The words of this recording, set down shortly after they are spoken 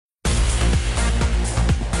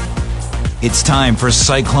It's time for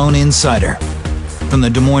Cyclone Insider from the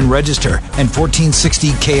Des Moines Register and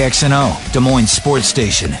 1460 KXNO, Des Moines Sports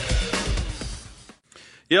Station.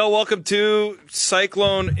 Yo, welcome to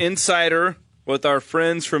Cyclone Insider with our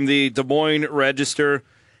friends from the Des Moines Register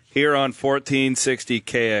here on 1460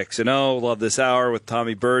 KXNO. Love this hour with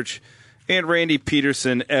Tommy Birch and Randy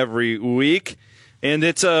Peterson every week. And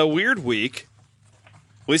it's a weird week.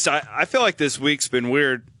 At least I feel like this week's been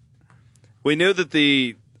weird. We knew that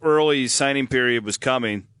the early signing period was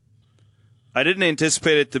coming. I didn't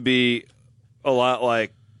anticipate it to be a lot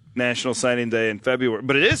like National Signing Day in February,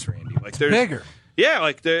 but it is, Randy. Like there's bigger. Yeah,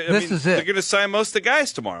 like is it. They're going to sign most of the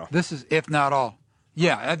guys tomorrow. This is, if not all.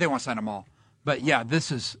 Yeah, they want to sign them all. But yeah,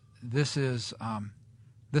 this is the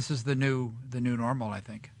new normal. I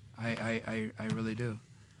think. I really do.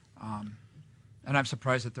 And I'm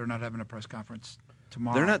surprised that they're not having a press conference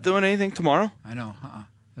tomorrow. They're not doing anything tomorrow? I know.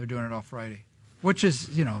 They're doing it all Friday, which is,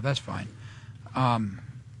 that's fine.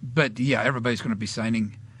 But yeah, everybody's going to be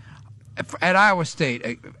signing. At Iowa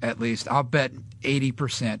State, at least, I'll bet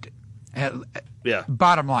 80%. Yeah.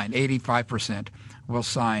 Bottom line, 85% will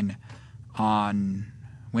sign on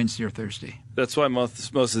Wednesday or Thursday. That's why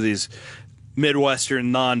most of these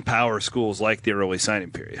Midwestern non-power schools like the early signing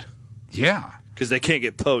period. Yeah. Because they can't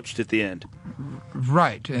get poached at the end.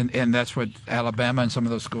 Right, and that's what Alabama and some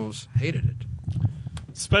of those schools hated it.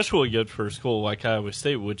 Especially good for a school like Iowa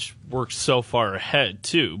State, which works so far ahead,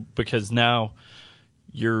 too, because now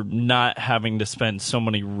you're not having to spend so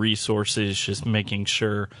many resources just making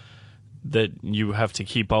sure that you have to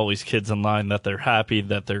keep all these kids in line, that they're happy,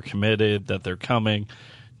 that they're committed, that they're coming.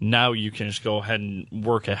 Now you can just go ahead and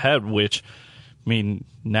work ahead, which, I mean,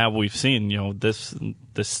 now we've seen, this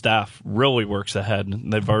staff really works ahead.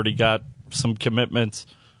 They've already got some commitments,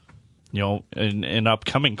 in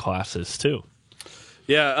upcoming classes, too.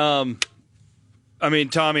 Yeah, I mean,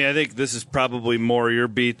 Tommy, I think this is probably more your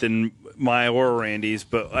beat than my or Randy's,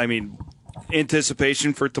 but, I mean,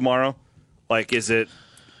 anticipation for tomorrow? Like, is it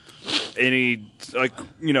any,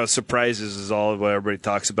 surprises is all what everybody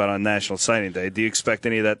talks about on National Signing Day. Do you expect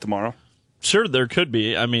any of that tomorrow? Sure, there could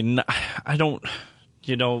be. I mean, I don't,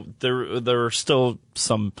 there are still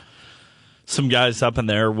some guys up in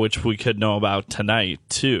there which we could know about tonight,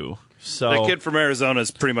 too. So that kid from Arizona is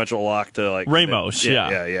pretty much a lock to Ramos.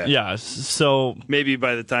 Yeah. So maybe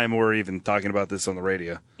by the time we're even talking about this on the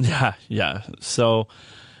radio. Yeah. So,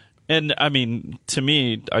 and I mean, to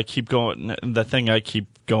me, the thing I keep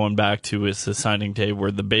going back to is the signing day where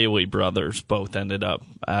the Bailey brothers both ended up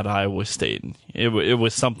at Iowa State. It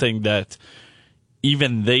was something that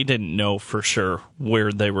even they didn't know for sure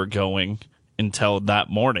where they were going until that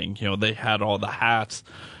morning. They had all the hats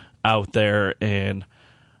out there, and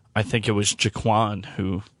I think it was Jaquan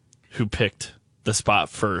who picked the spot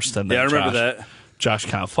first, and then I remember that. Josh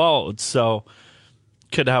kind of followed. So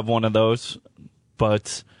could have one of those,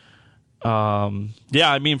 but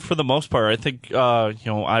I mean, for the most part, I think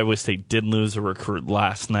Iowa State did lose a recruit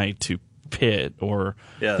last night to Pitt, or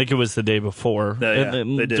I think it was the day before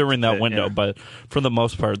during that window. Yeah. But for the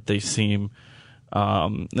most part, they seem,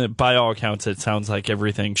 by all accounts, it sounds like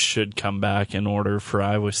everything should come back in order for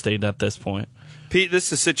Iowa State at this point. Pete, this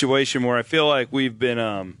is a situation where I feel like we've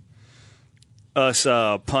been us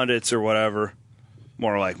pundits or whatever,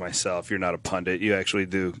 more like myself. You're not a pundit. You actually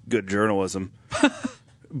do good journalism.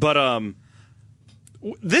 But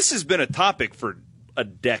this has been a topic for a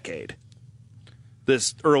decade,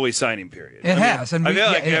 this early signing period. It has. And I feel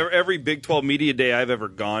like every Big 12 media day I've ever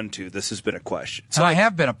gone to, this has been a question. So I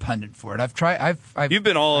have been a pundit for it. You've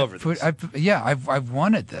been all over this. I've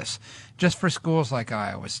wanted this just for schools like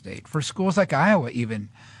Iowa State, for schools like Iowa even.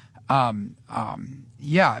 Because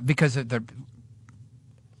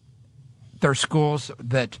they're schools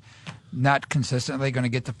that not consistently going to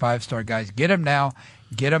get the 5-star guys. Get them now.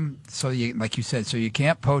 Get them so you, like you said, so you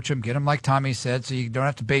can't poach them. Get them like Tommy said, so you don't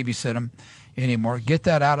have to babysit them anymore. Get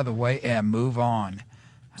that out of the way and move on.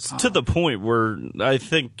 It's to the point where I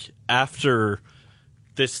think after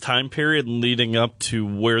this time period leading up to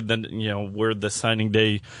where the signing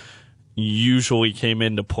day usually came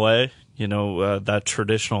into play, that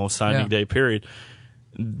traditional signing day period,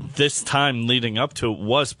 this time leading up to it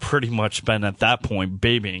was pretty much been at that point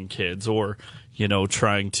babying kids or,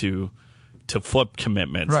 trying to flip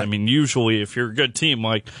commitments. Right. I mean, usually if you're a good team,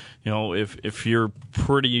 like, if you're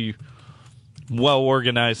pretty well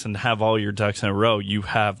organized and have all your ducks in a row, you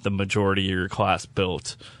have the majority of your class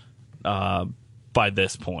built by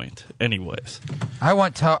this point. Anyways, I'm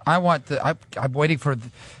waiting for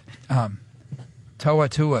Toa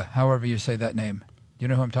Tua, however you say that name. You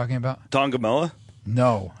know who I'm talking about? Tongamela?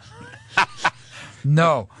 No.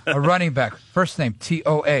 No, a running back. First name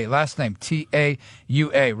Toa, last name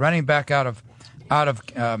Taua. Running back out of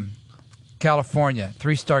California.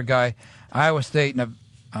 3-star guy. Iowa State,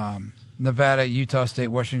 Nevada, Utah State,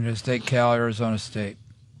 Washington State, Cal, Arizona State.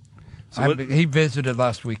 So he visited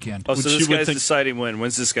last weekend. Oh, so this guy's deciding when?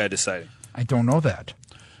 When's this guy deciding? I don't know that.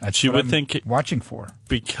 That's you what would I'm think watching for.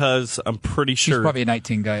 Because I'm pretty He's sure probably a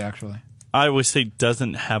 19 guy, actually. Iowa State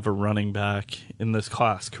doesn't have a running back in this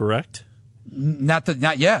class, correct? Not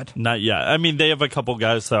yet. Not yet. I mean, they have a couple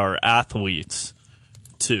guys that are athletes,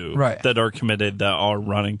 too, right, that are committed, that are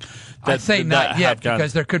running. I'd say not yet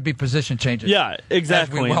because there could be position changes. Yeah,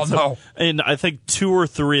 exactly. As we well know. And I think 2 or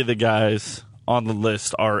 3 of the guys on the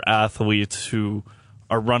list are athletes who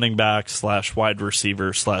are running back / wide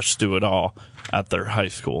receiver / do it all at their high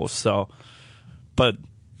school. So, but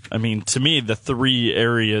I mean, to me, the 3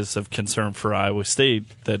 areas of concern for Iowa State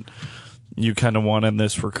that you kind of want in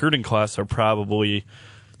this recruiting class are probably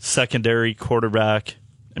secondary, quarterback,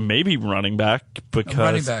 and maybe running back.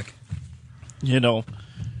 Because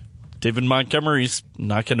David Montgomery's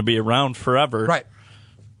not going to be around forever. Right.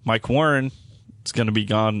 Mike Warren is going to be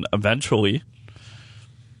gone eventually.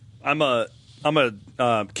 I'm a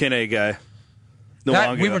Kinney guy.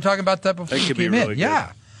 We were talking about that before you came in. Really yeah.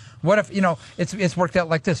 Good. What if it's worked out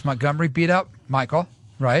like this? Montgomery beat out Michael,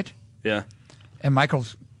 right? Yeah. And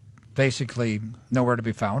Michael's basically nowhere to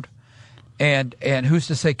be found. And who's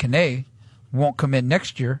to say Kinney won't come in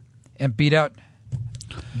next year and beat out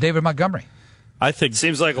David Montgomery? I think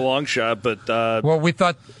seems like a long shot, but well, we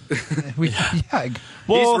thought he's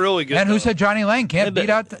really good. And who said Johnny Lang can't beat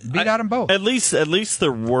out them both? At least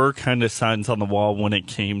there were kind of signs on the wall when it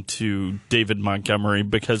came to David Montgomery,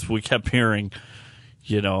 because we kept hearing,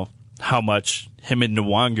 how much him and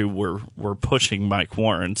Nwangu were pushing Mike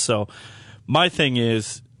Warren. So my thing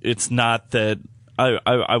is, it's not that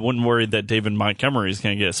I wouldn't worry that David Montgomery is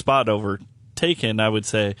going to get a spot overtaken. I would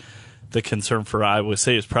say the concern for Iowa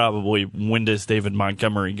State is probably, when does David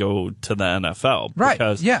Montgomery go to the NFL? Right.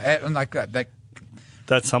 Because and like that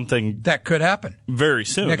that's something that could happen very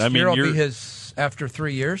soon. Next year will be his after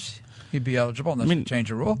 3 years. He'd be eligible unless you change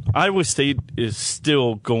the rule. Iowa State is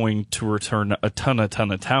still going to return a ton of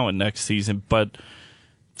talent next season, but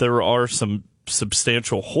there are some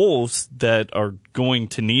substantial holes that are going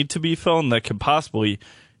to need to be filled and that could possibly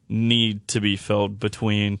need to be filled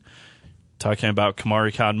between talking about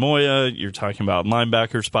Kamari Khan-Moya, you're talking about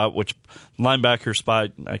linebacker spot,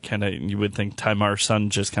 you would think Tymar Sun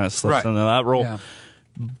just kind of slips into that role. Yeah.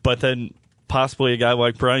 But then possibly a guy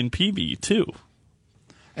like Brian Peavy too.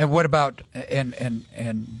 And what about what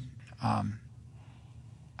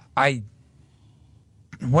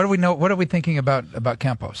do we know? What are we thinking about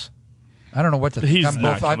Campos? I don't know what to think.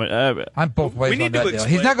 I'm both ways on that deal.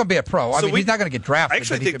 He's not going to be a pro. He's not going to get drafted. I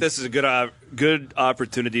actually think this is a good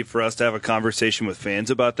opportunity for us to have a conversation with fans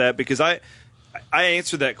about that, because I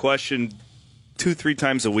answer that question 2-3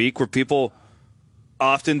 times a week, where people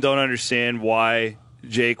often don't understand why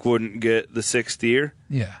Jake wouldn't get the 6th year.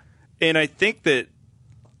 Yeah. And I think that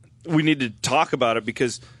we need to talk about it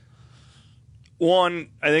because, one,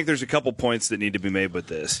 I think there's a couple points that need to be made with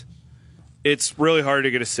this. It's really hard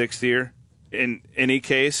to get a 6th year in any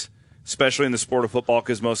case, especially in the sport of football,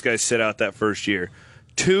 because most guys sit out that first year.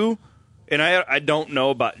 2, and I don't know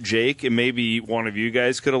about Jake, and maybe one of you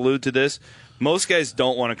guys could allude to this, most guys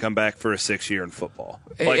don't want to come back for a 6th year in football.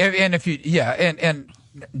 And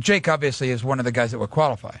Jake obviously is one of the guys that would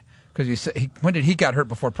qualify, because when did he got hurt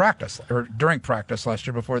before practice or during practice last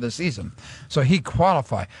year before the season? So he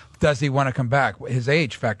qualify. Does he want to come back? His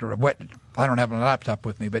age factor. I don't have a laptop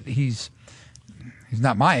with me, but he's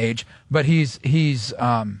not my age, but he's it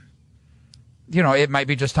might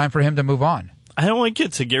be just time for him to move on. I don't think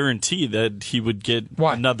it's a guarantee that he would get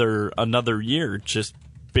another year, just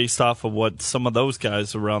based off of what some of those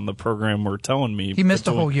guys around the program were telling me. He missed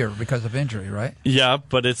a whole year because of injury, right? Yeah,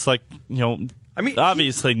 but it's like,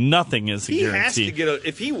 obviously nothing is a guarantee. He has to get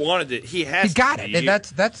if he wanted it, he has. He got it, and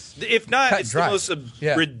that's if not, it's the most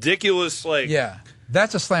ridiculous.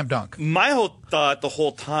 That's a slam dunk. My whole thought the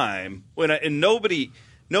whole time nobody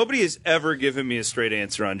has ever given me a straight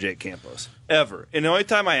answer on Jake Campos ever. And the only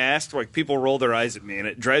time I asked, people roll their eyes at me, and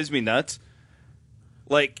it drives me nuts.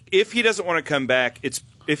 If he doesn't want to come back, it's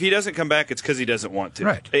because he doesn't want to.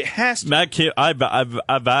 Right. It has to.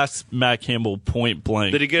 I've asked Matt Campbell point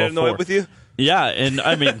blank. Did he get annoyed with you? Yeah, and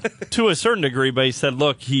I mean to a certain degree, but he said,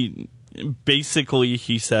 look, he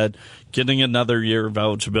said getting another year of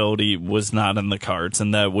eligibility was not in the cards,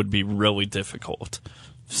 and that would be really difficult.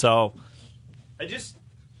 So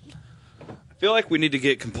feel like we need to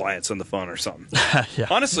get compliance on the phone or something. Yeah.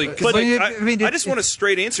 Honestly, because I just want a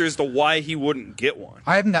straight answer as to why he wouldn't get one.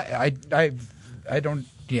 I don't.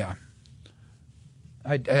 Yeah.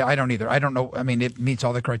 I don't either. I don't know. I mean, it meets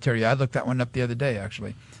all the criteria. I looked that one up the other day.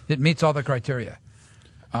 Actually, it meets all the criteria.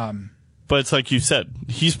 But it's like you said,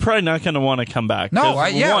 he's probably not going to want to come back. No,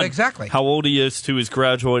 One, exactly. How old he is, two, he's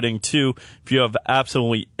graduating. Two, if you have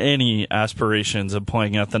absolutely any aspirations of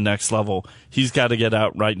playing at the next level, he's got to get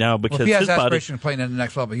out right now because if he has his body. aspirations of playing at the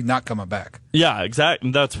next level, he's not coming back. Yeah,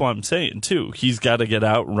 exactly. That's what I'm saying too. He's got to get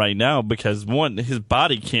out right now because one, his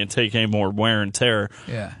body can't take any more wear and tear.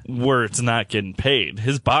 Yeah. Where it's not getting paid.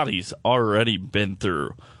 His body's already been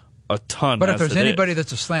through a ton. But if there's anybody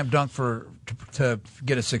that's a slam dunk to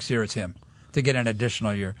get a 6th year, it's him. To get an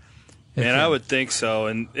additional year. And I would think so.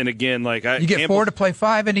 And again, like you get 4 to play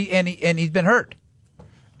 5, and he's been hurt.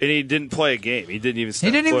 And he didn't play a game. He didn't even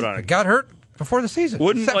step foot on it. Got hurt before the season.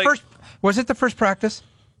 Was it the first practice?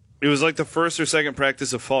 It was like the first or second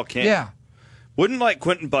practice of fall camp. Yeah. Wouldn't like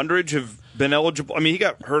Quentin Bundridge have been eligible? I mean, he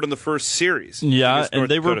got hurt in the first series. Yeah, and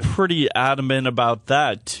they were pretty adamant about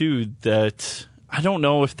that too. That I don't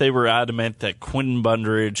know if they were adamant that Quentin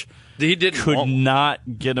Bundridge could not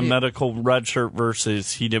get a medical red shirt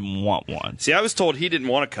versus he didn't want one. See, I was told he didn't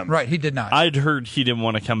want to come back. Right, he did not. I'd heard he didn't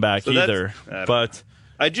want to come back either. But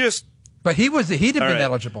he'd have been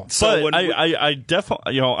eligible. So but I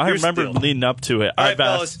definitely, I remember leading up to it. I've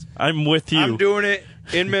asked. I'm with you. I'm doing it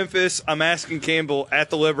in Memphis. I'm asking Campbell at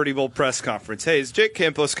the Liberty Bowl press conference. Hey, is Jake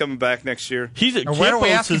Campos coming back next year?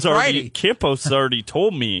 Campos has already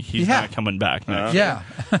told me he's not coming back next year.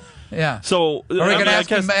 Yeah. So are we going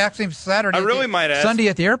to ask him Saturday? I really might ask Sunday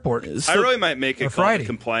at the airport. I really might make it call to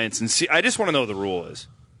compliance and see. I just want to know what the rule is.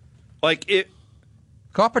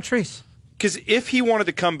 Call Patrice. Because if he wanted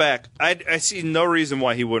to come back, I see no reason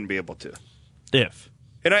why he wouldn't be able to.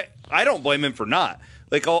 And I don't blame him for not.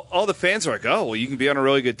 Like all the fans are like, oh, well, you can be on a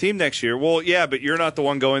really good team next year. Well, yeah, but you're not the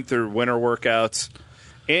one going through winter workouts.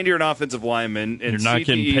 And you're an offensive lineman, and you're not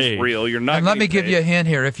getting paid. Real. You're not. And let me give you a hint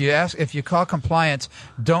here. If you call compliance,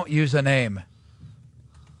 don't use a name.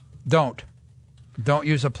 Don't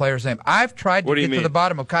use a player's name. I've tried to get to the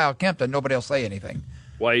bottom of Kyle Kemp, and nobody will say anything.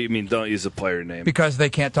 Why you mean don't use a player name? Because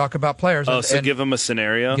they can't talk about players. Oh, so give him a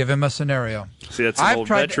scenario. Give him a scenario. See, that's an old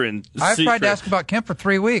veteran. I've tried to ask about Kemp for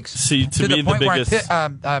 3 weeks. See, to me, the point the biggest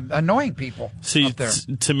where I'm annoying people. See,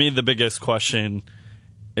 to me, the biggest question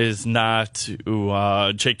is not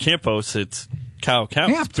Jake Campos, it's Kyle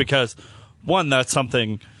Kemp. Because, one, that's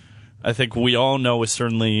something I think we all know is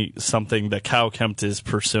certainly something that Kyle Kemp is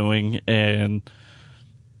pursuing, and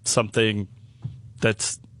something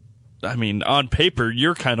that's, I mean, on paper,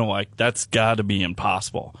 you're kind of like, that's got to be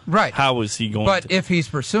impossible. Right. How is he going to? But if he's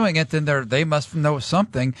pursuing it, then they must know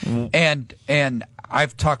something. And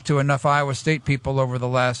I've talked to enough Iowa State people over the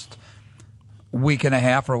last week and a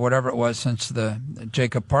half or whatever it was since the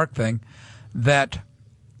Jacob Park thing, that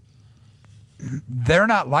they're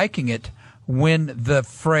not liking it when the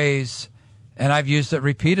phrase, and I've used it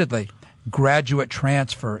repeatedly, graduate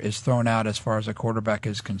transfer is thrown out as far as a quarterback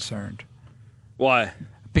is concerned. Why?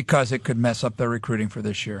 Because it could mess up their recruiting for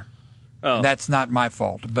this year. Oh. That's not my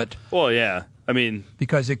fault, but well, yeah. I mean,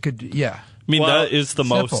 because it could, yeah. I mean, that is the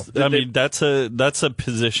simple. most. I mean, that's a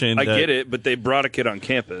position. I get it, but they brought a kid on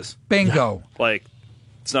campus. Bingo. Like,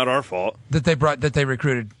 it's not our fault that they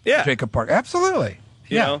recruited Jacob Park. Absolutely.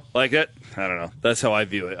 You know, like that. I don't know. That's how I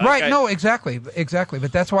view it. Right. No, exactly.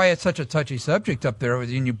 But that's why it's such a touchy subject up there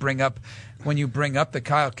when you bring up the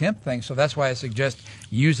Kyle Kemp thing. So that's why I suggest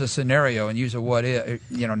use a scenario and use a what if.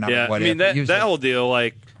 Not what if. I mean, that whole deal.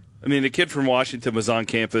 Like, I mean, the kid from Washington was on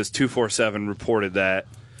campus. 247 reported that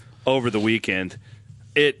over the weekend.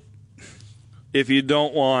 If you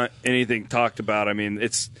don't want anything talked about, I mean,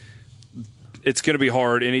 it's going to be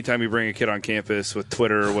hard anytime you bring a kid on campus with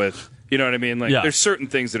Twitter, with, you know what I mean? Like, there's certain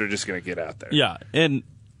things that are just going to get out there. Yeah, and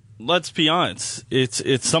let's be honest,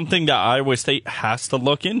 it's something that Iowa State has to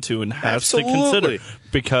look into and has to consider,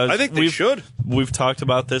 because I think they should. We've talked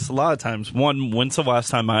about this a lot of times. One, when's the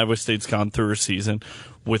last time Iowa State's gone through a season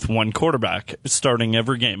with one quarterback starting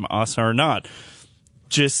every game, Austin or not?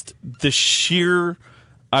 Just the sheer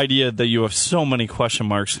idea that you have so many question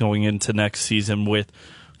marks going into next season with,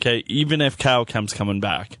 okay, even if Kyle Kemp's coming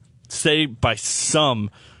back, say by some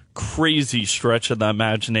crazy stretch of the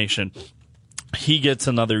imagination, he gets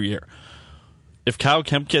another year. If Kyle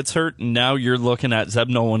Kemp gets hurt, now you're looking at Zeb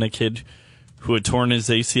Nolan, a kid who had torn his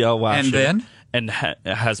ACL last year and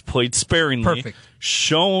has played sparingly,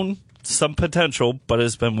 shown some potential, but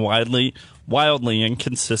has been wildly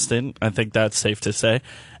inconsistent. I think that's safe to say.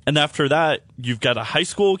 And after that, you've got a high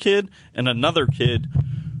school kid and another kid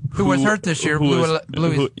who was hurt this year, blew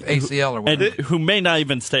his ACL or whatever. And who may not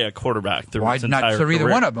even stay at quarterback through his entire so either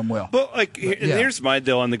career. one of them will. Well, here's my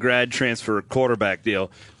deal on the grad transfer quarterback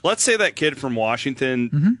deal. Let's say that kid from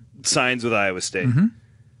Washington signs with Iowa State.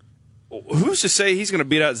 Who's to say he's going to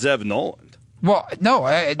beat out Zeb Noland? Well, no,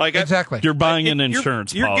 exactly. You're buying an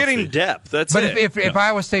insurance you're policy. getting depth. That's but it. if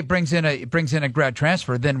Iowa State brings in a grad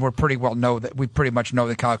transfer, then we pretty much know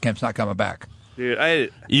that Kyle Kemp's not coming back.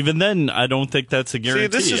 Dude, even then, I don't think that's a guarantee.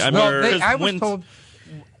 this is I was told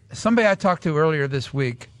somebody I talked to earlier this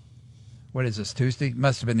week. What is this, Tuesday?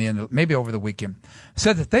 Must have been the end, maybe over the weekend.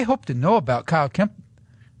 Said that they hope to know about Kyle Kemp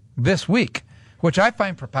this week, which I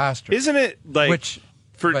find preposterous. Isn't it like?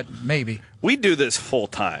 But maybe we do this full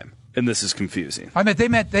time, and this is confusing. I mean,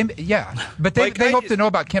 but they hope to know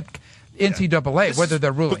about Kemp NCAA, whether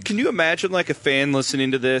they're ruling. But can you imagine like a fan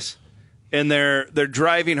listening to this, and they're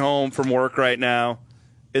driving home from work right now,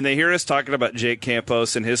 and they hear us talking about Jake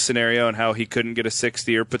Campos and his scenario and how he couldn't get a sixth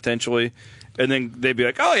year potentially, and then they'd be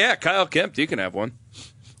like, "Oh yeah, Kyle Kemp, you can have one."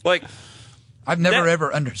 Like, I've never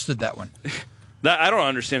ever understood that one. I don't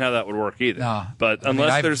understand how that would work either. No, but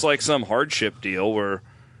unless there's like some hardship deal where.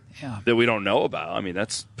 Yeah. That we don't know about. I mean,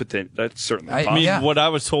 that's certainly possible. I mean, what I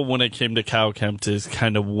was told when it came to Kyle Kemp is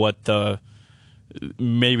kind of what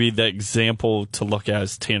maybe the example to look at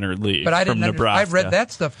is Tanner Lee from Nebraska. I've read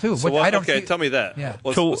that stuff too. So tell me that. Yeah.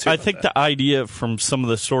 Let's I think the idea from some of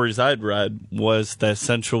the stories I'd read was that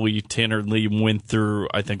essentially Tanner Lee went through,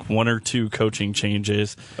 I think, one or two coaching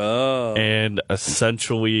changes, and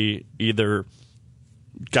essentially either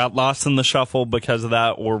got lost in the shuffle because of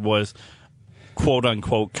that or was quote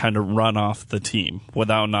unquote kind of run off the team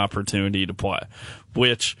without an opportunity to play,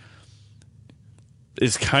 which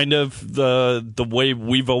is kind of the way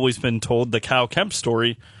we've always been told the Kyle Kemp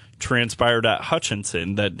story transpired at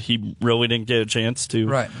Hutchinson, that he really didn't get a chance to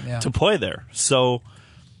play there. So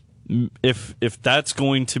if that's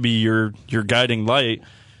going to be your guiding light,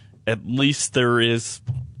 at least there is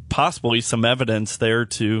possibly some evidence there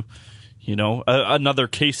to another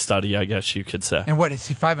case study, I guess you could say. And what, is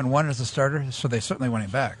he 5-1 as a starter? So they certainly want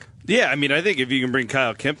him back. Yeah, I mean, I think if you can bring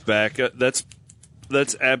Kyle Kemp back, that's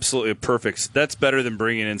absolutely perfect. That's better than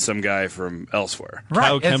bringing in some guy from elsewhere.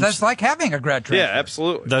 Right, that's like having a grad transfer. Yeah,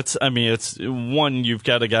 absolutely. It's one, you've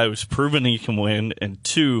got a guy who's proven he can win, and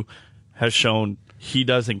two, has shown he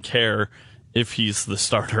doesn't care if he's the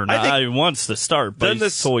starter or not. He wants to start, but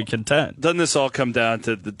he's totally content. Doesn't this all come down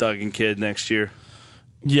to the Duggan kid next year?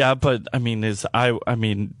 Yeah, but I mean,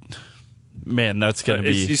 man, that's going to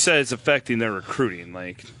be. You said it's affecting their recruiting.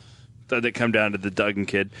 Like, does it come down to the Duggan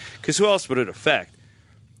kid? Because who else would it affect?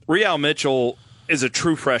 Real Mitchell is a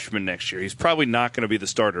true freshman next year. He's probably not going to be the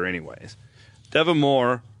starter anyways. Devin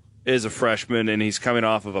Moore is a freshman, and he's coming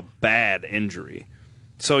off of a bad injury.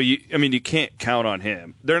 So, you can't count on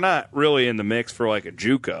him. They're not really in the mix for, like, a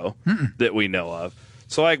JUCO that we know of.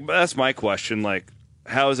 So, like, that's my question. Like,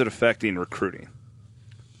 how is it affecting recruiting?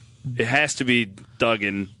 It has to be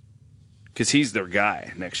Duggan because he's their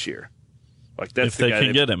guy next year. Like that's if they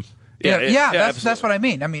can get him. That's what I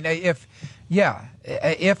mean. I mean, if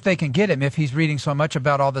they can get him, if he's reading so much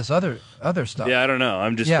about all this other stuff. Yeah, I don't know.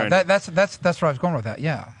 I'm just trying that's where I was going with that.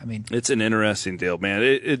 Yeah, I mean, it's an interesting deal, man.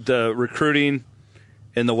 Recruiting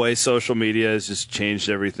and the way social media has just changed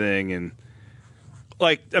everything. And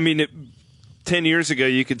 10 years ago,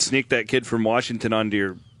 you could sneak that kid from Washington onto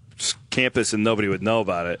your campus and nobody would know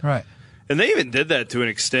about it. Right. And they even did that to an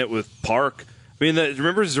extent with Park. I mean,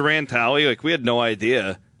 remember Zoran Talley? Like, we had no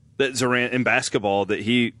idea that Zoran in basketball that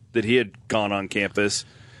he had gone on campus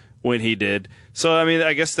when he did. So, I mean,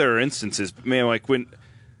 I guess there are instances, man, like when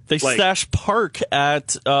they stashed Park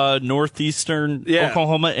at Northeastern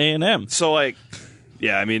Oklahoma A&M. So,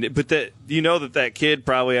 but that kid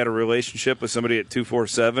probably had a relationship with somebody at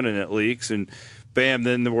 247 and it leaks and bam,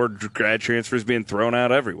 then the word grad transfer is being thrown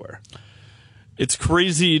out everywhere. It's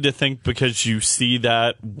crazy to think because you see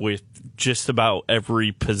that with just about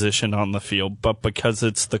every position on the field, but because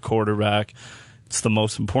it's the quarterback, it's the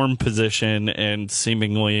most important position and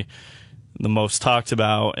seemingly the most talked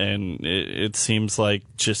about, and it seems like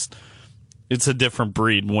just it's a different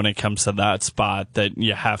breed when it comes to that spot that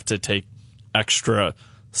you have to take extra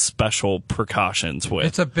special precautions with.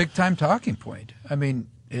 It's a big-time talking point. I mean,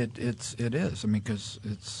 It is. I mean, because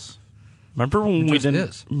it's. Remember when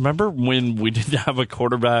we didn't have a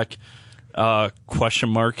quarterback question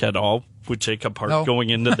mark at all with Jacob Hart going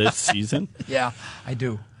into this season? Yeah, I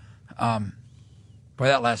do. Boy,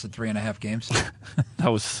 that lasted 3.5 games. That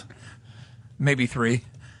was maybe 3.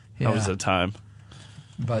 Yeah. That was a time.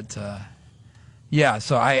 But so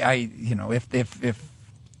I if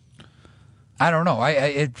I don't know.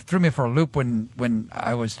 It threw me for a loop when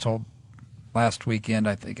I was told last weekend,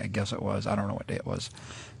 I guess it was, I don't know what day it was,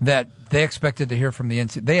 that they expected to hear from the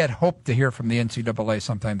NCAA. They had hoped to hear from the NCAA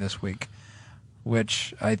sometime this week,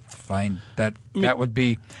 which I find that would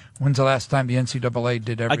be, when's the last time the NCAA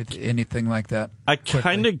did anything like that? I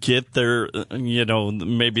kind of get their,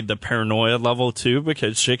 maybe the paranoia level too,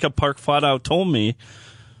 because Jacob Park flat out told me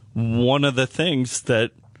one of the things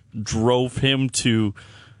that drove him to,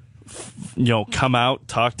 come out,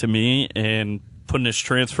 talk to me, and put in his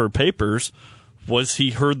transfer papers was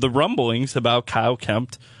he heard the rumblings about Kyle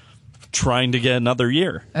Kempt trying to get another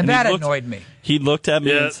year. And that annoyed me. He looked at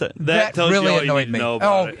me and said, that tells really you all annoyed you need me. to know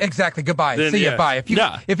about it. Exactly. Goodbye. Then, See you. Bye. If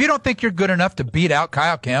you don't think you're good enough to beat out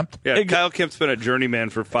Kyle Kempt. Yeah, Kyle Kemp's been a journeyman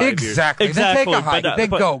for 5 years. Exactly. Then take a hike. Then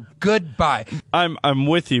go. Goodbye. I'm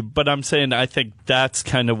with you, but I'm saying I think that's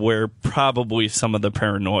kind of where probably some of the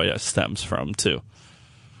paranoia stems from too.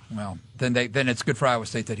 Well, then it's good for Iowa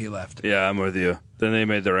State that he left. Yeah, I'm with you. Then they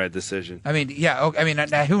made the right decision. I mean, yeah. I mean,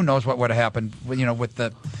 now who knows what would have happened? With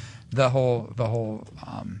the whole.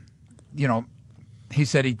 He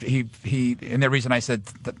said he and the reason I said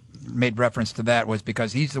made reference to that was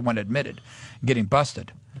because he's the one admitted getting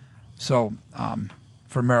busted. So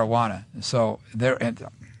for marijuana. So there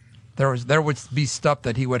would be stuff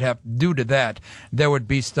that he would have due to that. There would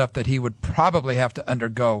be stuff that he would probably have to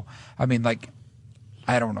undergo. I mean, like.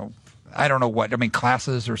 I don't know what. I mean,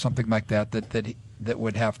 classes or something like that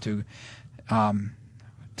would have to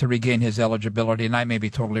regain his eligibility. And I may be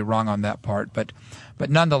totally wrong on that part, but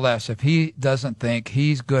nonetheless, if he doesn't think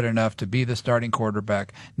he's good enough to be the starting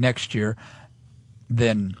quarterback next year,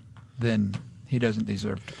 then he doesn't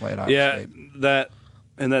deserve to play at Iowa State. Yeah,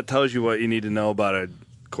 that tells you what you need to know about a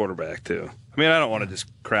quarterback too. I mean, I don't want to just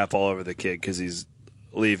crap all over the kid because he's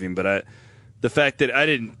leaving, but the fact that I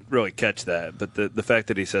didn't really catch that, but the fact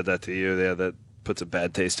that he said that to you, that puts a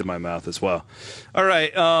bad taste in my mouth as well. All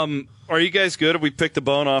right, are you guys good? Have we picked the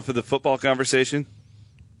bone off of the football conversation?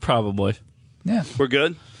 Probably. Yeah. We're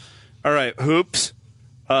good? All right, hoops.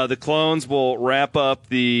 The Clones will wrap up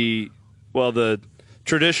the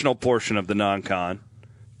traditional portion of the non-con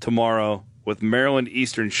tomorrow with Maryland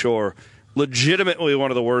Eastern Shore, legitimately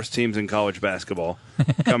one of the worst teams in college basketball,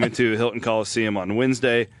 coming to Hilton Coliseum on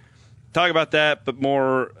Wednesday. Talk about that, but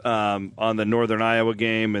more on the Northern Iowa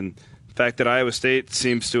game and the fact that Iowa State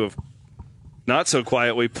seems to have not so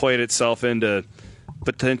quietly played itself into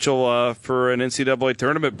potential for an NCAA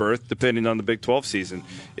tournament berth, depending on the Big 12 season.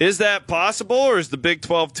 Is that possible, or is the Big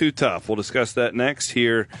 12 too tough? We'll discuss that next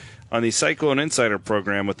here on the Cyclone Insider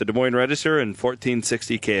program with the Des Moines Register and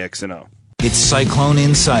 1460 KXNO. It's Cyclone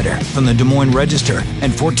Insider from the Des Moines Register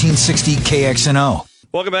and 1460 KXNO.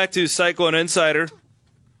 Welcome back to Cyclone Insider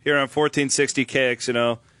here on 1460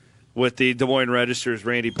 KXNO with the Des Moines Register's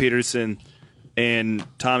Randy Peterson and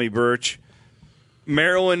Tommy Birch.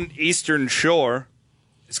 Maryland Eastern Shore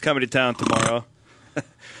is coming to town tomorrow.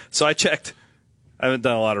 So I checked. I haven't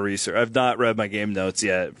done a lot of research. I've not read my game notes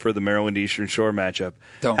yet for the Maryland Eastern Shore matchup.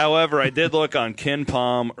 However, I did look on Ken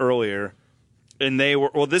Palm earlier, and they were,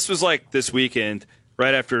 this was like this weekend,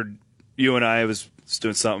 right after you and I was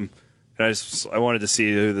doing something, and I wanted to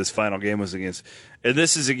see who this final game was against. And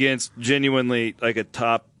this is against genuinely like a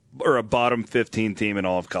top or a bottom 15 team in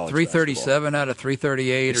all of college 337 out of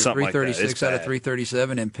 338 or something 336 like out of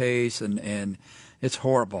 337 in pace, and it's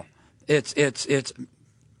horrible. It's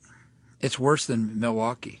worse than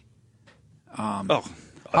Milwaukee. How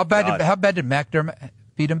bad did McDermott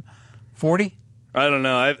beat him? 40? I don't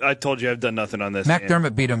know. I told you I've done nothing on this.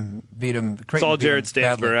 McDermott beat him. It's all Jared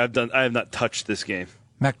Stansbury. I have not touched this game.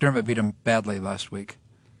 McDermott beat him badly last week.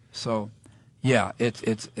 So, yeah, it's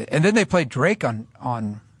and then they played Drake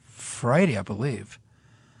on Friday, I believe.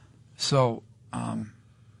 So,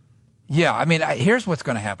 yeah, I mean, here's what's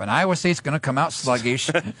going to happen. Iowa State's going to come out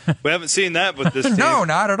sluggish. We haven't seen that with this team. No,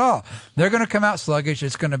 not at all. They're going to come out sluggish.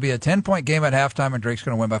 It's going to be a 10-point game at halftime, and Drake's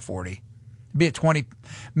going to win by 40. Be a 20,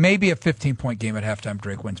 maybe a 15-point game at halftime.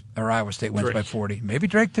 Drake wins, or Iowa State wins by 40. Maybe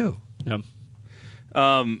Drake too. Yep.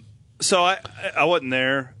 So I wasn't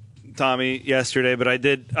there, Tommy, yesterday, but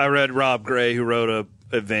I read Rob Gray, who wrote a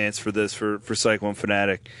advance for this for Cyclone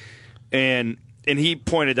Fanatic, and he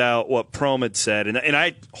pointed out what Prohm had said, and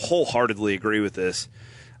I wholeheartedly agree with this.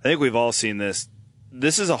 I think we've all seen this.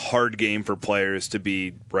 This is a hard game for players to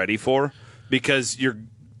be ready for because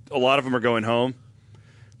a lot of them are going home,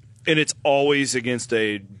 and it's always against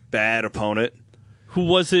a bad opponent. Who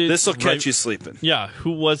was it? This will catch you sleeping. Yeah,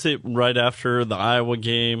 who was it right after the Iowa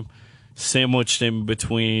game, sandwiched in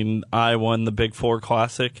between Iowa and the Big Four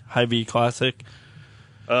Classic, Hy-Vee Classic?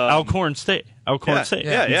 Alcorn State. State.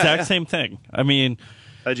 Yeah, exact same thing. I mean,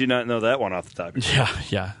 How'd you not know that one off the top? Of your head?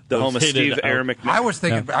 Yeah. The home of Steve Aaron McNair. I was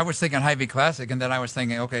thinking Hy-Vee Classic, and then I was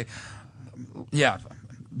thinking, okay, yeah,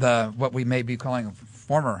 what we may be calling a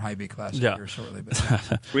former Hy-Vee Classic here shortly.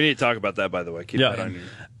 But We need to talk about that, by the way. Keep that on your...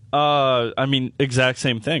 I mean, exact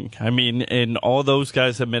same thing. I mean, and all those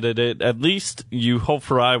guys admitted it. At least you hope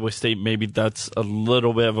for Iowa State, maybe that's a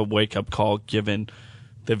little bit of a wake-up call, given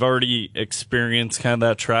they've already experienced kind of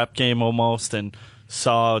that trap game almost and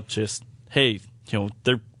saw just, hey,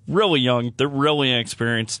 they're really young, they're really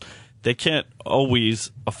inexperienced. They can't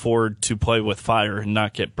always afford to play with fire and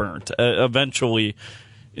not get burnt. Eventually,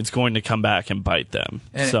 it's going to come back and bite them.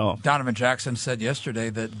 And Donovan Jackson said yesterday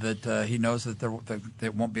that he knows that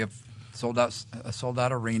there won't be a sold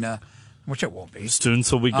out arena, which it won't be.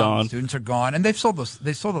 Students will be gone. Students are gone, and they sold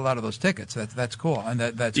a lot of those tickets. That's cool, and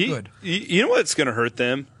that's good. You know what's going to hurt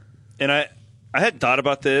them, and I hadn't thought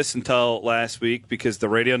about this until last week because the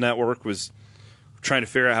radio network was trying to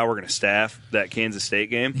figure out how we're going to staff that Kansas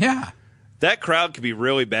State game. Yeah. That crowd could be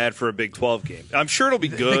really bad for a Big 12 game. I'm sure it'll be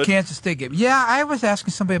good. The Kansas State game. Yeah, I was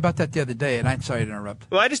asking somebody about that the other day, and I'm sorry to interrupt.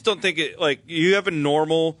 Well, I just don't think you have a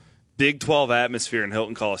normal Big 12 atmosphere in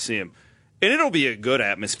Hilton Coliseum. And it'll be a good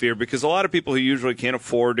atmosphere because a lot of people who usually can't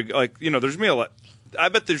afford to, there's going to be a lot. I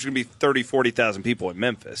bet there's going to be 30,000, 40,000 people in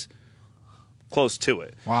Memphis. Close to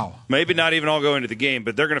it. Wow. Maybe not even all going to the game,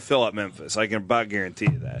 but they're going to fill up Memphis. I can about guarantee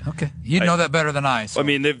you that. Okay. You know that better than I. So. I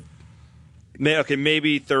mean,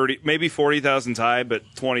 maybe 30, maybe 40,000's high, but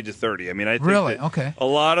 20 to 30. I mean, I think that a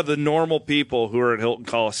lot of the normal people who are at Hilton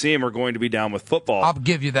Coliseum are going to be down with football. I'll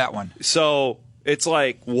give you that one. So it's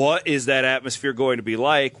like, what is that atmosphere going to be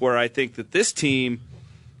like? Where I think that this team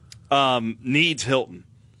needs Hilton.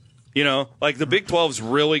 Like the Big 12's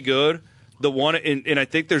really good. The one, and I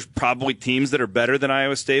think there's probably teams that are better than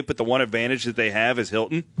Iowa State, but the one advantage that they have is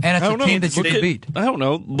Hilton. And it's a team that you can beat. I don't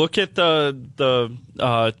know. Look at the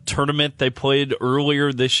tournament they played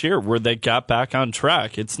earlier this year where they got back on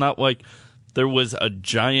track. It's not like there was a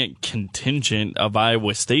giant contingent of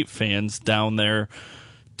Iowa State fans down there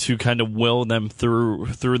to kind of will them through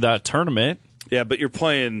that tournament. Yeah, but you're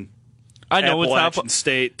playing... I know Appalachian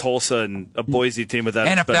State, Tulsa, and a Boise team with that.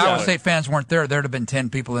 And if the Iowa State fans weren't there'd have been 10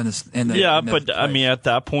 people in the. Yeah, but I mean, at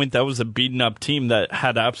that point, that was a beaten up team that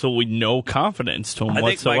had absolutely no confidence to them whatsoever.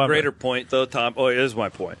 I think my greater point, though, Tom. Oh, it is my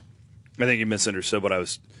point. I think you misunderstood what I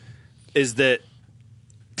was. Is that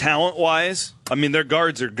talent wise? I mean, their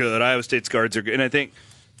guards are good. Iowa State's guards are good, and I think,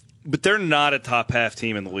 but they're not a top half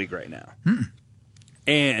team in the league right now.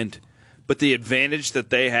 But the advantage that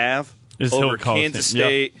they have is over Kansas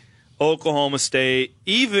State. Yep. Oklahoma State,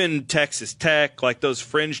 even Texas Tech, like those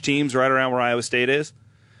fringe teams right around where Iowa State is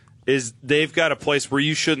they've got a place where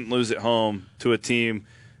you shouldn't lose at home to a team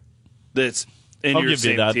that's in I'll your give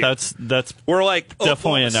same you that. team. That's we're like definitely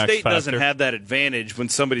Oklahoma an X State factor. doesn't have that advantage when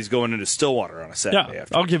somebody's going into Stillwater on a Saturday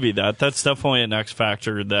afternoon. I'll give you that. That's definitely an X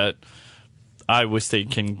factor that Iowa State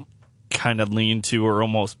can kind of lean to or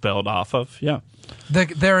almost build off of. Yeah.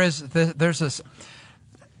 There's this.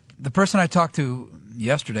 The person I talked to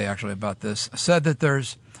yesterday actually about this said that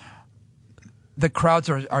the crowds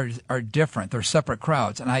are different. They're separate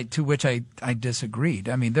crowds, and to which I disagreed.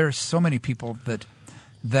 I mean, there's so many people that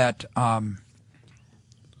I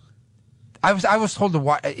was told to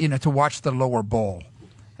watch the lower bowl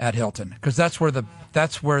at Hilton because that's where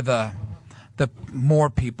the more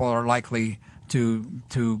people are likely to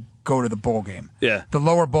go to the bowl game. Yeah. The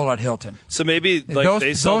lower bowl at Hilton. So maybe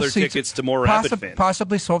they sold their tickets to more rabid fans.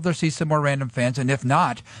 Possibly sold their seats to more random fans, and if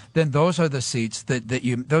not, then those are the seats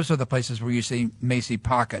those are the places where you may see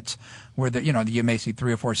pockets where you may see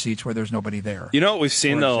 3 or 4 seats where there's nobody there. You know what we've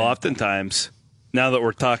seen though oftentimes, now that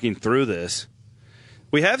we're talking through this,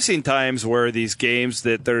 we have seen times where these games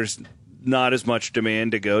that there's not as much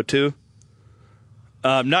demand to go to.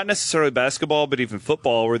 Not necessarily basketball, but even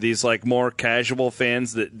football, where these like more casual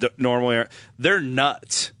fans that normally are, they're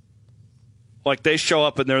nuts. Like they show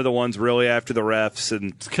up and they're the ones really after the refs,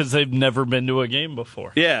 and because they've never been to a game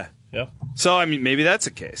before. Yeah. So I mean, maybe that's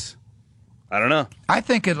the case. I don't know. I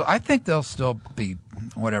think there'll still be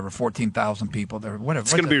 14,000 people there. Whatever.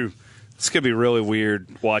 It's gonna be really weird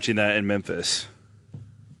watching that in Memphis.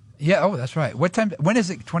 Yeah. Oh, that's right. What time? When is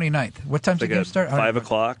it? 29th. What time's the game start? 5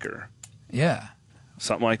 o'clock or. Yeah.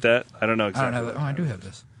 Something like that. I don't know exactly. I don't have that. Oh, I do have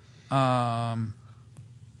this. I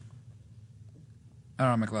don't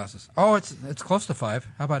have my glasses. Oh, it's close to 5.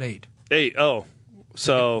 How about 8? 8. Oh,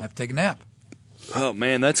 so I have to take a nap. Oh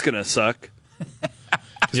man, that's gonna suck.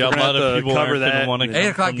 Yeah, a lot of people cover aren't going to want to 8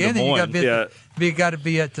 o'clock game. Then you got to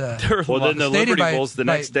be at. Well, then the Liberty Bowl's the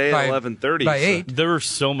next day at 11:30. By 8. There are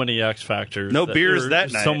so many X factors. No beers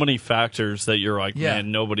that night. So many factors that you're like, Yeah.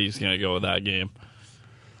 man, nobody's going to go with that game.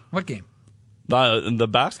 What game? The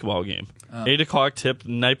basketball game. 8 o'clock tip,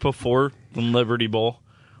 night before the Liberty Bowl.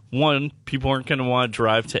 One, people aren't going to want to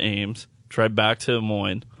drive to Ames, drive back to Des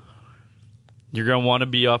Moines. You're going to want to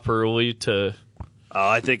be up early to... Oh,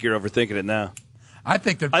 I think you're overthinking it now. I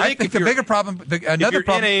think the bigger problem... If you're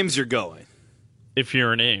in Ames, you're going. If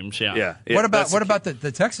you're in Ames, yeah. Yeah. What about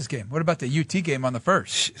the Texas game? What about the UT game on the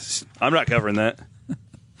 1st? I'm not covering that.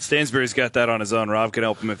 Stansbury's got that on his own. Rob can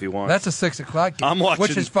help him if he wants. That's a 6 o'clock game, I'm watching,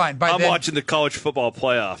 which is fine. I'm watching the college football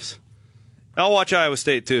playoffs. I'll watch Iowa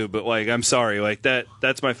State too, but I'm sorry,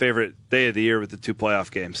 that's my favorite day of the year with the 2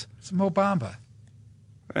 playoff games. It's Mo Bamba.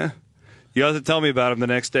 You have to tell me about him the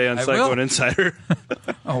next day on Cyclone Insider.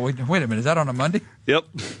 Oh, wait a minute. Is that on a Monday? Yep.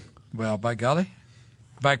 Well, by golly.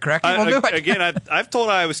 By cracky, we'll do it. Again, I've told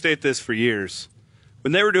Iowa State this for years.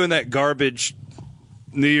 When they were doing that garbage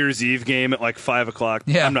New Year's Eve game at 5 o'clock,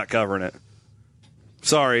 I'm not covering it.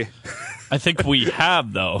 Sorry. I think we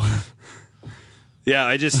have, though. Yeah,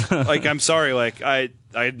 I just, I'm sorry.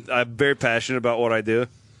 I'm very passionate about what I do.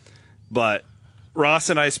 But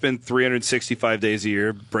Ross and I spend 365 days a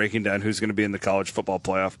year breaking down who's going to be in the college football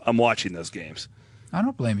playoff. I'm watching those games. I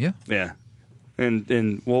don't blame you. Yeah.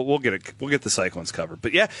 And we'll get it. We'll get the Cyclones covered.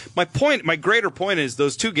 But yeah, my greater point is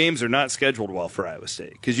those 2 games are not scheduled well for Iowa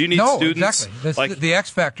State because you need students. Exactly. The X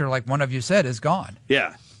factor, like one of you said, is gone.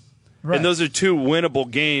 Yeah, right. And those are 2 winnable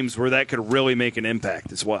games where that could really make an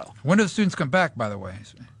impact as well. When do the students come back? By the way,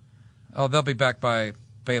 they'll be back by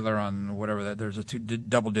Baylor on whatever that. There's a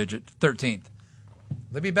double digit 13th. Will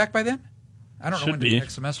they be back by then? I don't know when the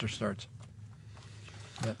next semester starts.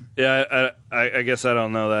 But. Yeah, I guess I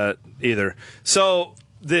don't know that either. So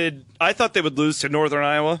I thought they would lose to Northern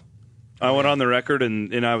Iowa. I went on the record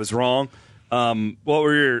and I was wrong. What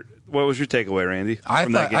was your takeaway, Randy?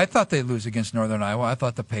 I thought they'd lose against Northern Iowa. I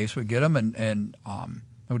thought the pace would get them and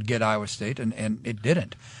it would get Iowa State, and it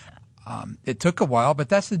didn't. It took a while, but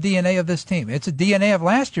that's the DNA of this team. It's a DNA of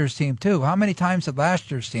last year's team too. How many times did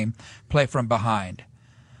last year's team play from behind?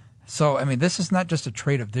 So I mean, this is not just a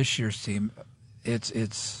trait of this year's team.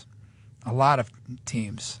 It's a lot of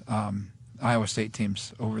teams, Iowa State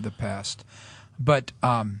teams over the past. But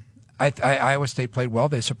Iowa State played well.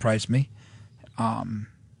 They surprised me.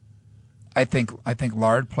 I think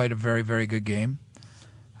Lard played a very, very good game.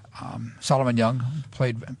 Solomon Young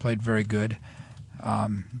played very good.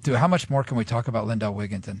 How much more can we talk about Lindell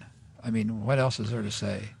Wigginton? I mean, what else is there to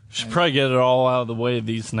say? Should probably get it all out of the way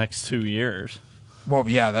these next 2 years. Well,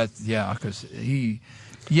 because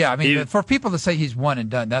I mean, for people to say he's one and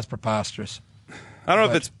done, that's preposterous. I don't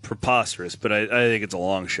know if it's preposterous, but I think it's a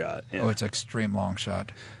long shot. Yeah. Oh, it's an extreme long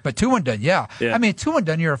shot. But 2 and done, yeah. I mean, 2 and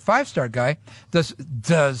done, you're a 5-star guy.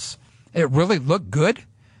 Does it really look good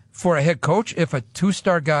for a head coach if a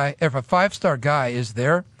 5-star guy is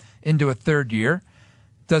there into a 3rd year?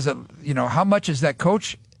 Does it, how much is that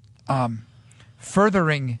coach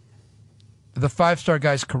furthering the 5-star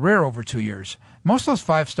guy's career over 2 years? Most of those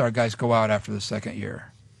 5-star guys go out after the 2nd year.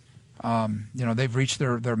 They've reached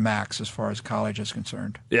their max as far as college is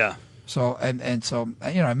concerned. Yeah. So so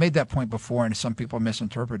I made that point before, and some people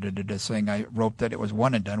misinterpreted it as saying I wrote that it was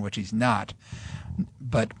one and done, which he's not.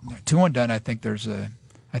 But 2 and done, I think there's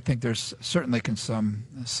certainly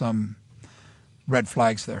some red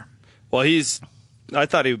flags there. Well, I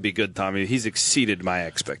thought he would be good, Tommy. He's exceeded my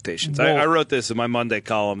expectations. I wrote this in my Monday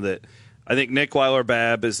column that I think Nick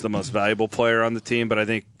Weiler-Babb is the most valuable player on the team, but I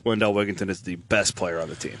think Lindell Wigginton is the best player on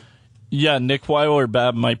the team. Yeah, Nick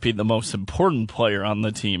Weiler-Babb might be the most important player on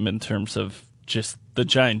the team in terms of just the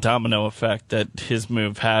giant domino effect that his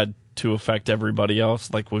move had to affect everybody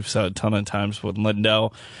else, like we've said a ton of times with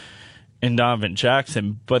Lindell and Donovan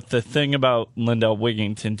Jackson. But the thing about Lindell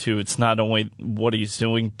Wigginton, too, it's not only what he's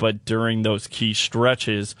doing, but during those key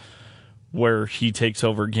stretches where he takes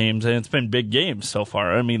over games, and it's been big games so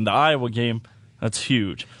far. I mean, the Iowa game, that's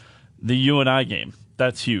huge. The UNI game,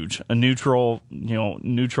 that's huge. A neutral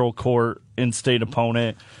court, in-state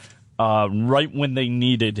opponent, right when they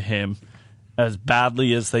needed him, as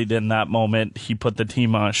badly as they did in that moment, he put the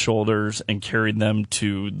team on his shoulders and carried them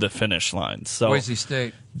to the finish line. So Boise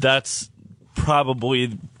State. That's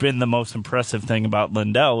probably been the most impressive thing about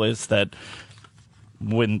Lindell is that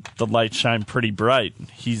when the lights shine pretty bright,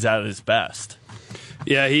 he's at his best.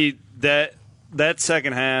 Yeah, that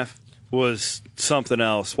second half was something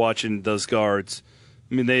else, watching those guards.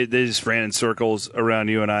 I mean, they just ran in circles around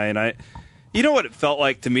UNI, and you know what it felt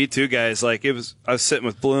like to me too, guys? I was sitting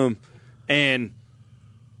with Bloom, and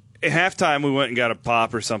at halftime we went and got a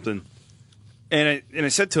pop or something, and I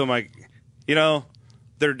said to him,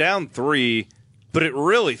 they're down 3, but it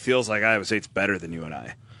really feels like Iowa State's better than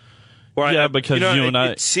UNI. Well, because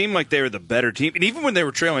it seemed like they were the better team. And even when they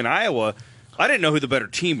were trailing Iowa, I didn't know who the better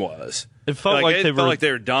team was. It felt like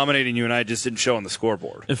they were dominating UNI. It just didn't show on the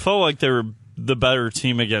scoreboard. It felt like they were the better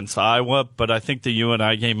team against Iowa, but I think the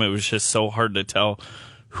UNI game, it was just so hard to tell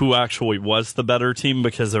who actually was the better team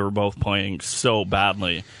because they were both playing so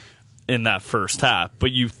badly in that first half.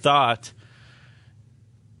 But you thought,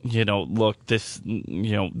 look, this,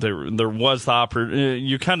 there was the opportunity.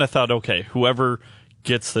 You kind of thought, okay, whoever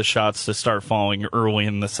gets the shots to start falling early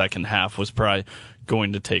in the second half was probably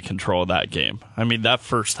going to take control of that game. I mean, that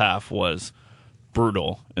first half was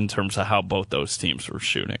brutal in terms of how both those teams were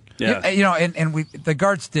shooting. Yeah, and the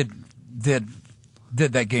guards did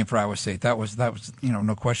that game for Iowa State. That was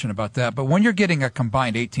no question about that. But when you're getting a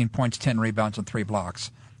combined 18 points, 10 rebounds, and 3 blocks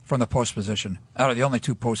from the post position out of the only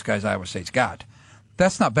 2 post guys Iowa State's got,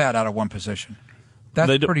 that's not bad out of one position.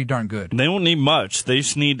 That's pretty darn good. They don't need much. They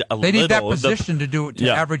just need a little. They need that position to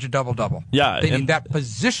average a double-double. Yeah. They need that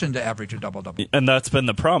position to average a double-double. And that's been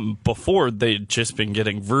the problem. Before, they'd just been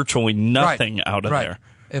getting virtually nothing out of there.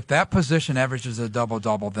 If that position averages a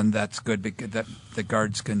double-double, then that's good because the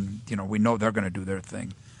guards can, we know they're going to do their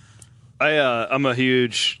thing. I'm a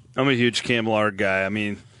huge Cam Lard guy. I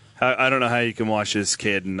mean, I don't know how you can watch this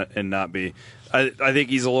kid and not be. I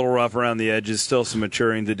think he's a little rough around the edges, still some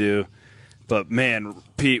maturing to do. But man,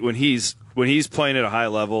 Pete, when he's playing at a high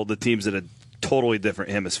level, the team's at a totally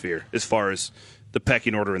different hemisphere as far as the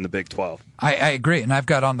pecking order in the Big 12. I agree, and I've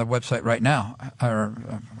got on the website right now, or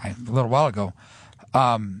a little while ago,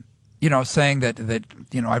 saying that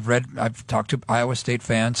I've talked to Iowa State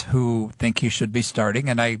fans who think he should be starting,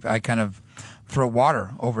 and I kind of throw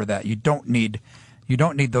water over that. You don't need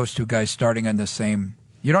those 2 guys starting in the same.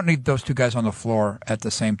 You don't need those 2 guys on the floor at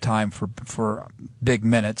the same time for big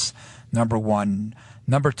minutes. Number 1.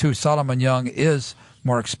 Number 2, Solomon Young is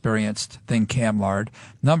more experienced than Cam Lard.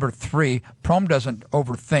 Number 3, Prohm doesn't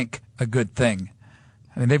overthink a good thing.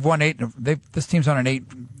 I mean, they've won 8. This team's on an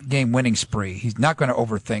 8-game winning spree. He's not going to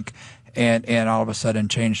overthink and all of a sudden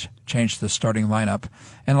change the starting lineup.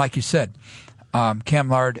 And like you said, Cam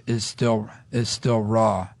Lard is still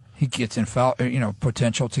raw. He gets in foul,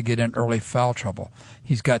 potential to get in early foul trouble.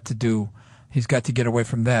 He's got to get away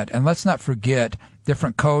from that. And let's not forget,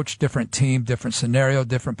 different coach, different team, different scenario,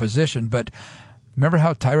 different position. But remember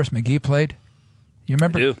how Tyrus McGee played? You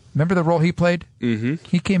remember the role he played? Mm-hmm.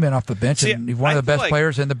 He came in off the bench and he's one of the best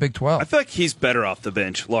players in the Big 12. I feel like he's better off the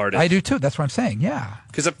bench, Lard. I do too. That's what I'm saying. Yeah.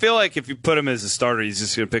 Because I feel like if you put him as a starter, he's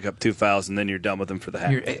just going to pick up 2 fouls and then you're done with him for the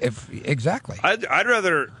half. Exactly. I'd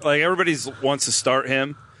rather, like everybody wants to start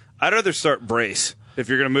him, I'd rather start Brace. If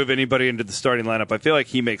you're going to move anybody into the starting lineup, I feel like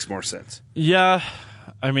he makes more sense. Yeah,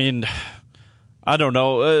 I mean, I don't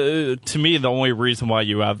know. To me, the only reason why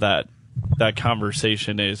you have that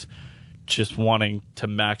conversation is just wanting to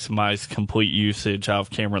maximize complete usage out of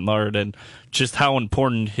Cameron Lard and just how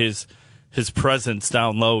important his presence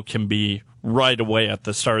down low can be right away at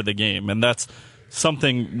the start of the game. And that's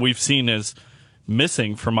something we've seen is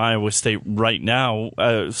missing from Iowa State right now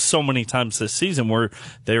so many times this season, where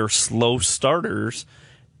they are slow starters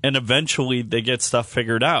and eventually they get stuff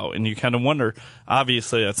figured out. And you kind of wonder,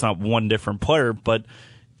 obviously that's not one different player, but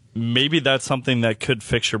maybe that's something that could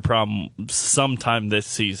fix your problem sometime this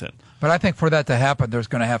season. But I think for that to happen, there's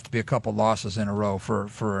going to have to be a couple losses in a row for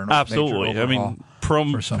an absolutely. Major overhaul. I mean,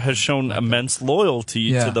 Prohm has shown like immense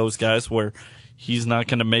loyalty to those guys, where he's not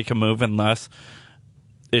going to make a move unless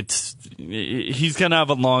he's going to have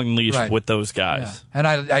a long leash with those guys. Yeah. And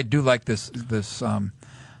I do like this.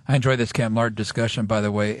 I enjoy this Cam Lard discussion, by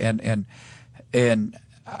the way, and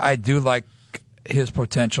I do like his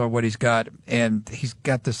potential, what he's got, and he's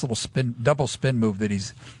got this little double spin move that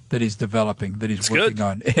he's developing, that he's working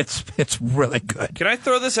on. It's really good. Can I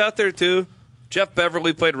throw this out there too? Jeff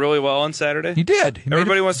Beverly played really well on Saturday. He did.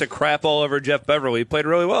 Everybody wants to crap all over Jeff Beverly. He played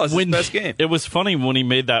really well. It's his best game. It was funny when he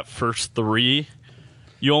made that first 3.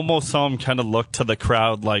 You almost saw him kind of look to the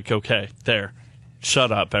crowd like, okay, there,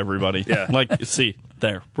 shut up, everybody. Yeah. Like, see,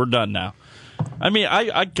 there, we're done now. I mean,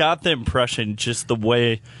 I got the impression just the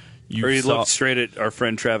way you he looked straight at our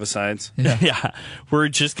friend Travis Hines. Yeah, where he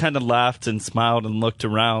just kind of laughed and smiled and looked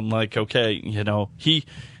around like, okay,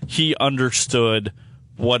 he understood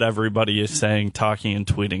what everybody is saying, talking and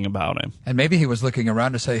tweeting about him. And maybe he was looking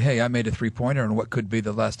around to say, hey, I made a 3-pointer in what could be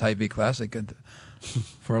the last Hy-Vee Classic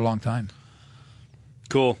for a long time.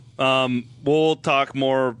 Cool. We'll talk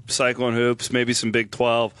more Cyclone hoops, maybe some Big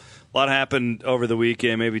 12. A lot happened over the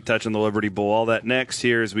weekend, maybe touch on the Liberty Bowl. All that next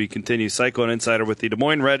here as we continue Cyclone Insider with the Des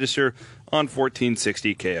Moines Register on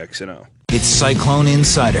 1460 KXNO. It's Cyclone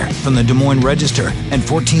Insider from the Des Moines Register and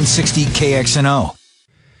 1460 KXNO.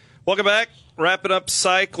 Welcome back. wrapping up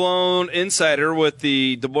Cyclone Insider with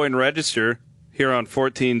the Des Moines Register here on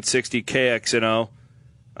 1460 KXNO.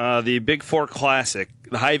 The Big Four Classic,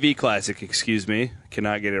 the Hy-Vee Classic, excuse me.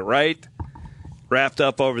 Cannot get it right. Wrapped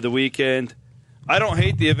up over the weekend. I don't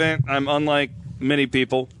hate the event. I'm unlike many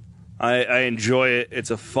people. I enjoy it. It's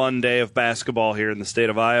a fun day of basketball here in the state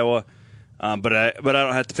of Iowa. But I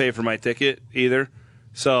don't have to pay for my ticket either.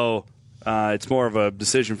 So it's more of a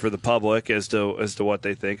decision for the public as to what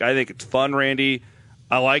they think. I think it's fun, Randy.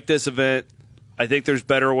 I like this event. I think there's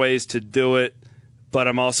better ways to do it. But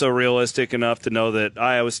I'm also realistic enough to know that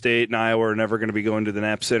Iowa State and Iowa are never going to be going to the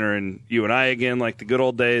Knapp Center and UNI again like the good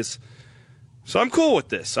old days. So I'm cool with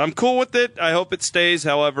this. I'm cool with it. I hope it stays.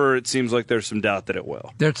 However, it seems like there's some doubt that it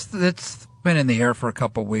will. It's been in the air for a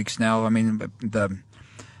couple of weeks now. I mean, the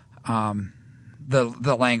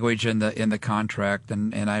language in the contract,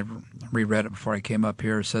 and I reread it before I came up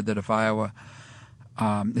here, said that if Iowa,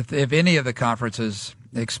 if any of the conferences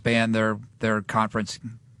expand their conference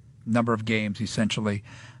number of games, essentially,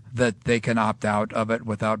 that they can opt out of it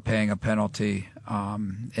without paying a penalty.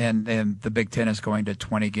 And the Big Ten is going to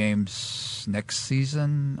 20 games next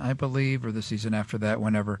season, I believe, or the season after that,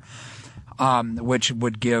 whenever, which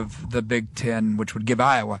would give the Big Ten, which would give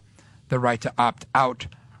Iowa the right to opt out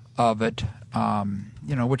of it,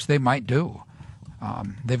 which they might do.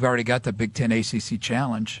 They've already got the Big Ten ACC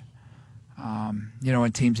Challenge.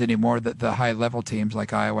 And teams anymore, the high-level teams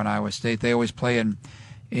like Iowa and Iowa State, they always play in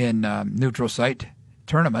neutral site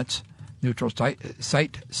tournaments, neutral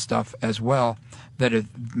site stuff as well, that is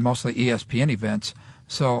mostly ESPN events.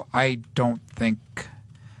 So I don't think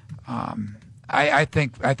I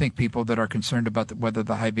think people that are concerned about whether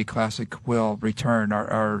the Hy-Vee Classic will return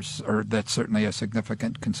are that's certainly a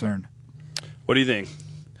significant concern. What do you think,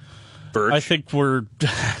 Birch? I think we're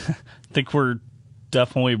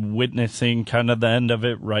definitely witnessing kind of the end of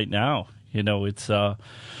it right now. It's I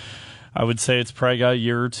would say it's probably got a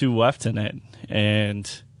year or two left in it. And,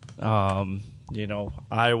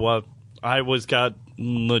 Iowa's got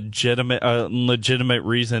legitimate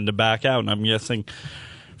reason to back out. And I'm guessing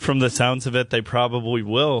from the sounds of it, they probably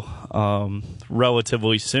will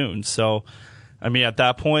relatively soon. So, I mean, at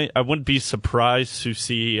that point, I wouldn't be surprised to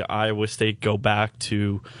see Iowa State go back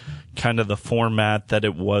to kind of the format that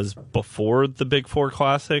it was before the Big Four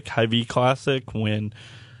Classic, Hy-Vee Classic, when,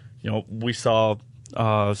 we saw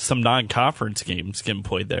some non-conference games getting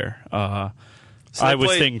played there. Iowa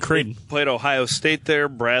State and Creighton. Played Ohio State there,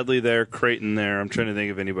 Bradley there, Creighton there. I'm trying to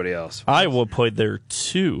think of anybody else. Iowa played there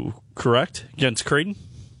too, correct? Against Creighton?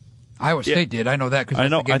 Iowa State did. I know that because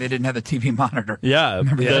they didn't have the TV monitor. Yeah.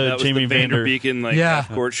 That was Jamie the Vanderbeeken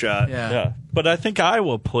half-court shot. Yeah. But I think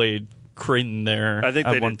Iowa played Creighton there I think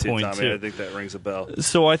at they one did point too, Tommy. too. I think that rings a bell.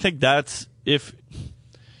 So I think that's if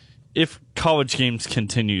college games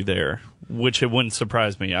continue there, which it wouldn't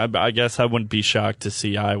surprise me. I guess I wouldn't be shocked to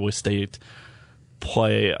see Iowa State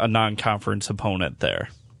play a non-conference opponent there.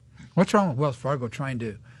 What's wrong with Wells Fargo trying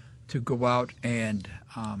to go out and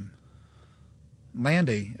land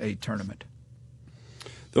a tournament?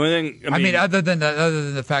 The only thing I mean other than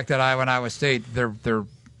the fact that Iowa and Iowa State,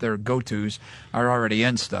 their go-tos are already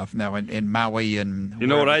in stuff now in Maui and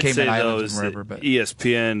what I'd Cayman say Islands though is wherever, that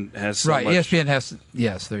ESPN has so right. much. ESPN has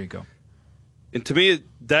yes. There you go. And to me,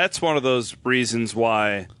 that's one of those reasons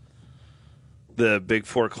why the Big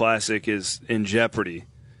Four Classic is in jeopardy.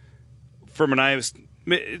 From an Iowa,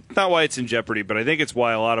 not why it's in jeopardy, but I think it's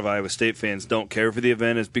why a lot of Iowa State fans don't care for the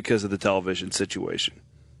event is because of the television situation.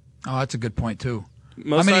 Oh, that's a good point too.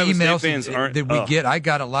 Most How many Iowa emails State fans aren't. did we get? I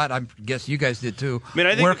got a lot. I guess you guys did too.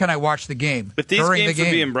 I think where can I watch the game? If these during games the game?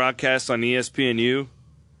 were being broadcast on ESPNU,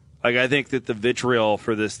 I think that the vitriol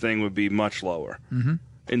for this thing would be much lower. Mm-hmm.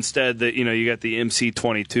 Instead, that you got the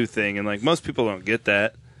MC22 thing, and most people don't get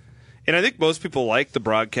that. And I think most people like the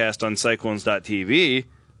broadcast on Cyclones.tv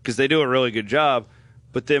because they do a really good job.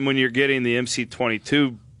 But then when you're getting the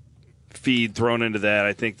MC22 feed thrown into that,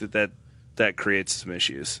 I think that creates some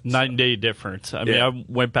issues. 9-day difference. I mean, I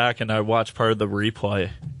went back and I watched part of the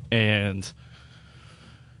replay, and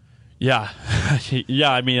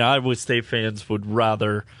I mean, Iowa State fans would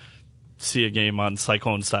rather see a game on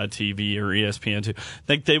Cyclones.tv or ESPN2. I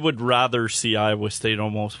think they would rather see Iowa State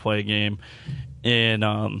almost play a game in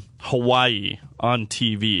Hawaii on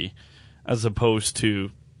TV as opposed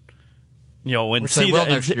to and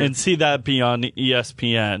see that be on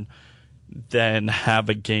ESPN than have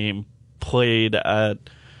a game played at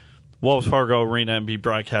Wells Fargo Arena and be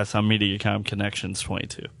broadcast on MediaCom Connections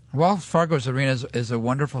 22. Wells Fargo's Arena is a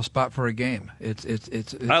wonderful spot for a game. It's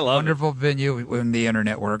I love a wonderful venue when the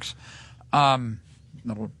internet works.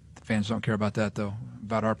 fans don't care about that, though,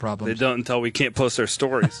 about our problems. They don't until we can't post our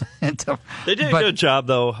stories. They did a good job,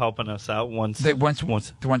 though, helping us out once we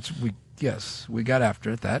got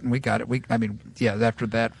after that, and we got it. After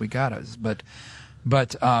that, we got us. But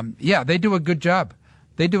they do a good job.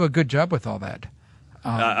 They do a good job with all that.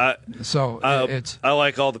 I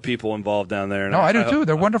like all the people involved down there. And I do too.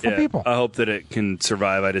 They're wonderful people. I hope that it can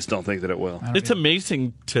survive. I just don't think that it will. It's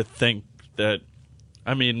amazing to think that,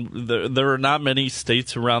 there are not many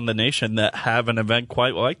states around the nation that have an event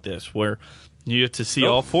quite like this, where you get to see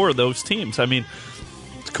all four of those teams.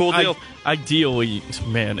 It's a cool deal. Ideally,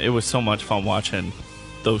 man, it was so much fun watching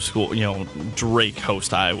those schools. Drake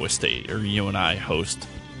host Iowa State, or UNI host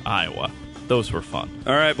Iowa. Those were fun.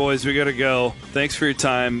 All right, boys, we got to go. Thanks for your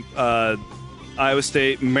time. Iowa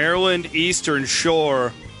State, Maryland Eastern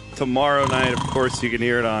Shore tomorrow night. Of course, you can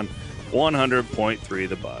hear it on 100.3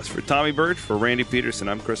 The Buzz. For Tommy Birch, for Randy Peterson,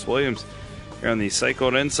 I'm Chris Williams here on the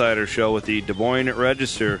Cyclone Insider Show with the Des Moines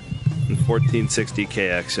Register and 1460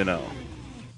 KXNO.